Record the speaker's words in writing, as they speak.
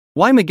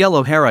Why Miguel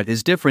O'Hara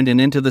is different in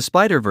Into the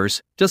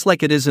Spider-Verse, just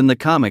like it is in the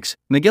comics.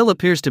 Miguel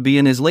appears to be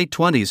in his late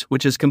 20s,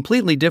 which is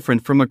completely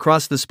different from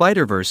Across the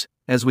Spider-Verse.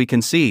 As we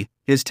can see,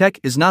 his tech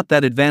is not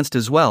that advanced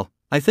as well.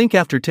 I think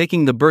after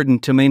taking the burden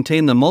to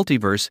maintain the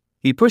multiverse,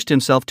 he pushed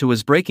himself to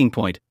his breaking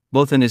point,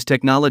 both in his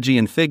technology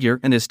and figure,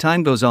 and as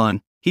time goes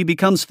on, he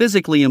becomes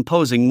physically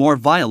imposing, more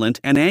violent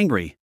and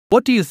angry.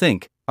 What do you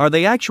think? Are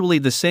they actually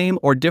the same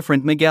or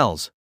different Miguels?